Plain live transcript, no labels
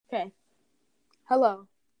Okay. Hello,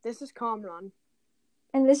 this is Kamran.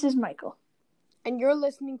 And this is Michael. And you're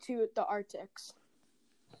listening to The Arctics.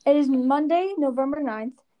 It is Monday, November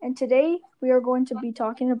 9th, and today we are going to be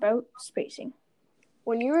talking about spacing.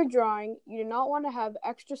 When you are drawing, you do not want to have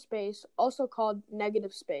extra space, also called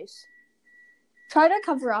negative space. Try to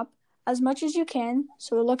cover up as much as you can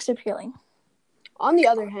so it looks appealing. On the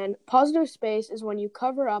other hand, positive space is when you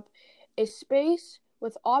cover up a space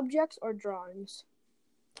with objects or drawings.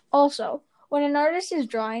 Also, when an artist is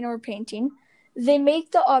drawing or painting, they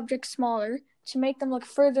make the objects smaller to make them look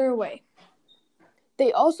further away.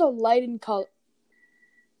 They also lighten color.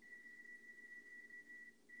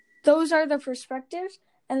 Those are the perspectives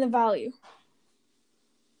and the value.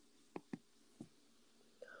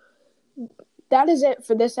 That is it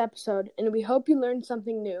for this episode, and we hope you learned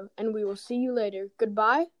something new, and we will see you later.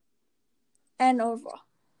 Goodbye. And au revoir.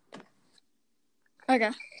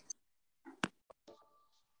 Okay.